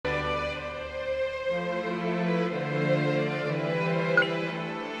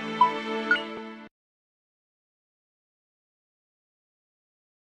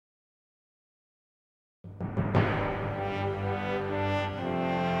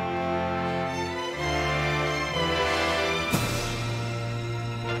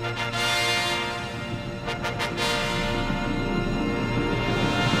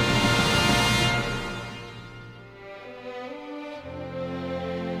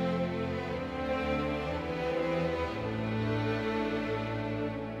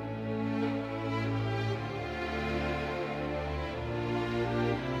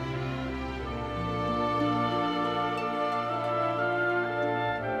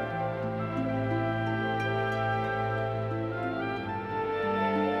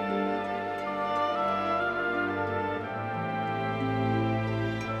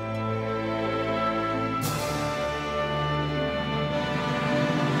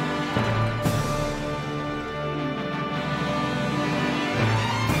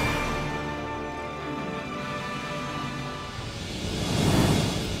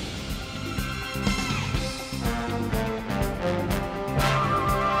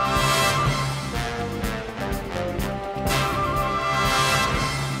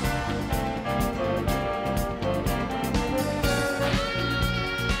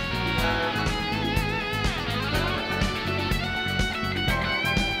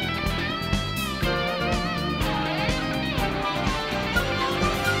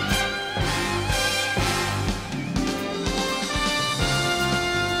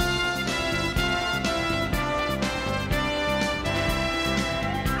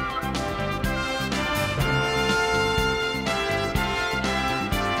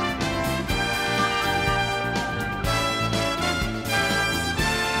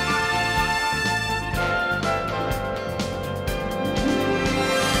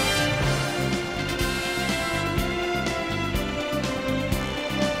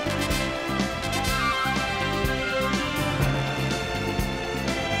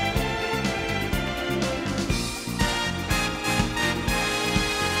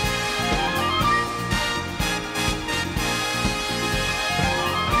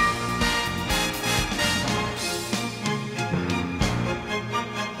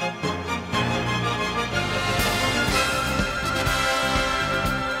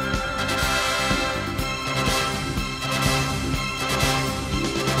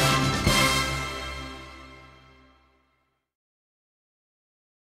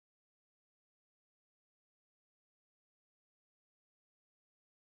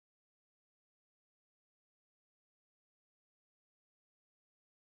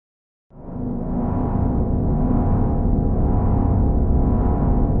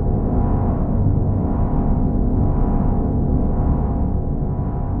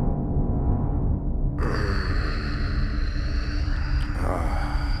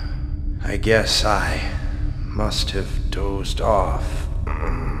guess I must have dozed off.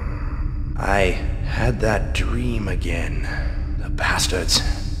 I had that dream again. The bastards,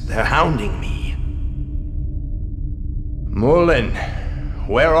 they're hounding me. Mullen,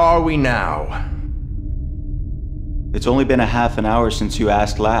 where are we now? It's only been a half an hour since you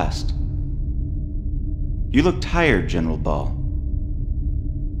asked last. You look tired, General Ball.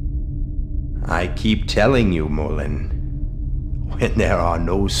 I keep telling you, Mullen. When there are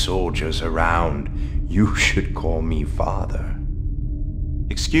no soldiers around, you should call me father.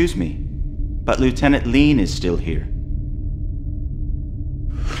 Excuse me, but Lieutenant Lean is still here.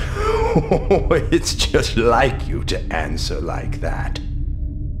 Oh, it's just like you to answer like that.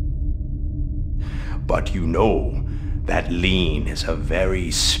 But you know that Lean is a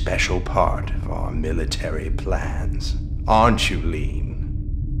very special part of our military plans. Aren't you, Lean?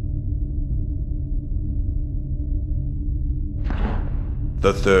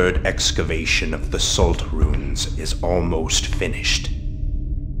 The third excavation of the Salt Ruins is almost finished.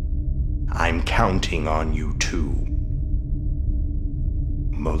 I'm counting on you too.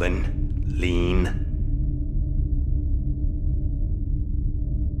 Mullen, Lean.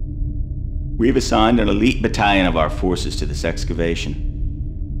 We've assigned an elite battalion of our forces to this excavation.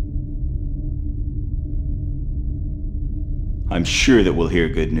 I'm sure that we'll hear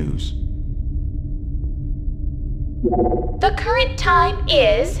good news. The current time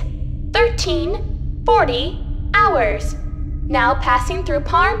is 13:40 hours. Now passing through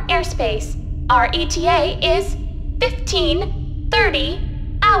Parm airspace. Our ETA is 15:30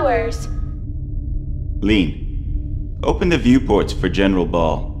 hours. Lean, open the viewports for General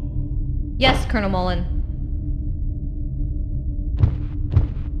Ball. Yes, Colonel Mullen.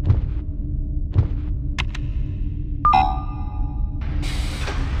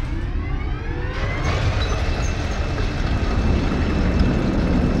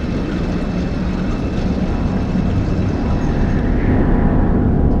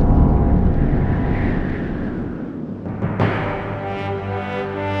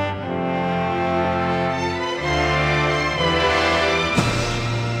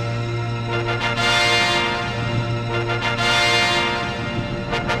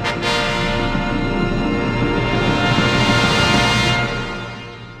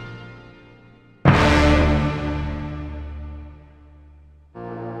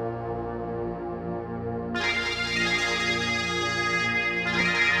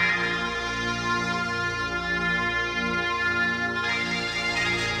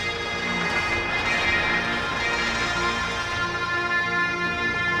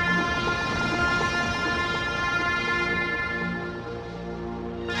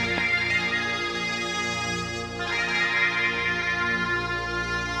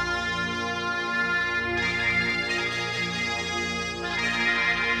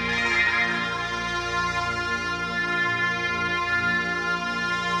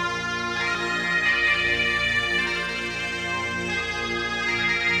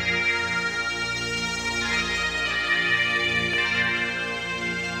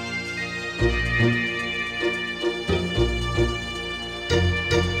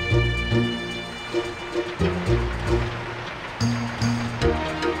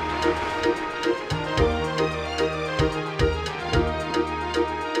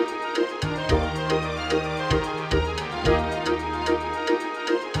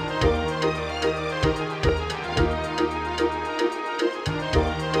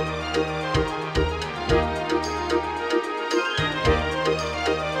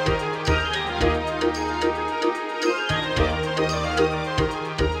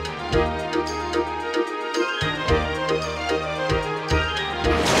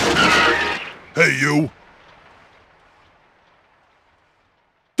 Hey, you!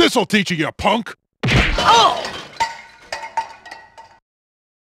 This'll teach you, you punk! Oh!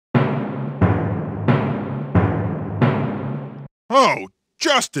 Oh,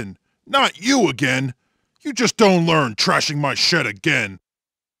 Justin! Not you again! You just don't learn trashing my shed again!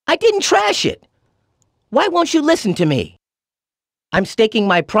 I didn't trash it! Why won't you listen to me? I'm staking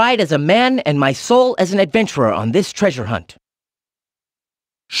my pride as a man and my soul as an adventurer on this treasure hunt.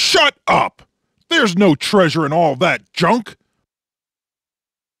 Shut up! There's no treasure in all that junk!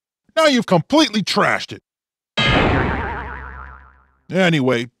 Now you've completely trashed it.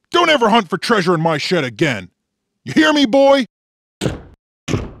 Anyway, don't ever hunt for treasure in my shed again. You hear me, boy?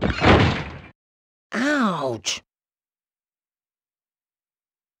 Ouch!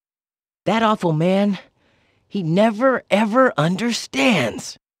 That awful man, he never ever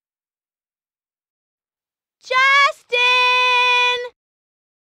understands. Justin!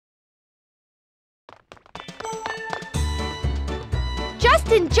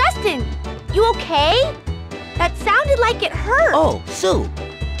 Justin! You okay? That sounded like it hurt. Oh, Sue,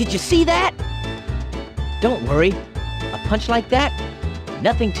 did you see that? Don't worry. A punch like that,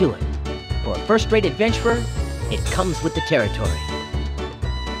 nothing to it. For a first-rate adventurer, it comes with the territory.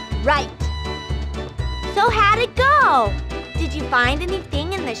 Right. So how'd it go? Did you find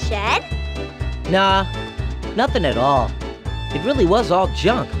anything in the shed? Nah, nothing at all. It really was all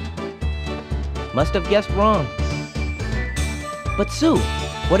junk. Must have guessed wrong. But Sue,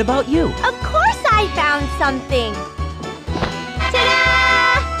 what about you? Of course I found something!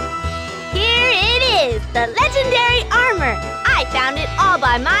 Ta-da! Here it is, the legendary armor! I found it all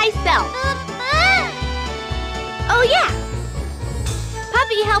by myself! Oh yeah!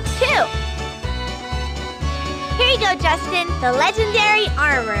 Puppy helped too! Here you go, Justin, the legendary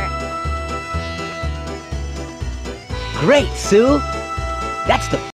armor. Great, Sue! That's the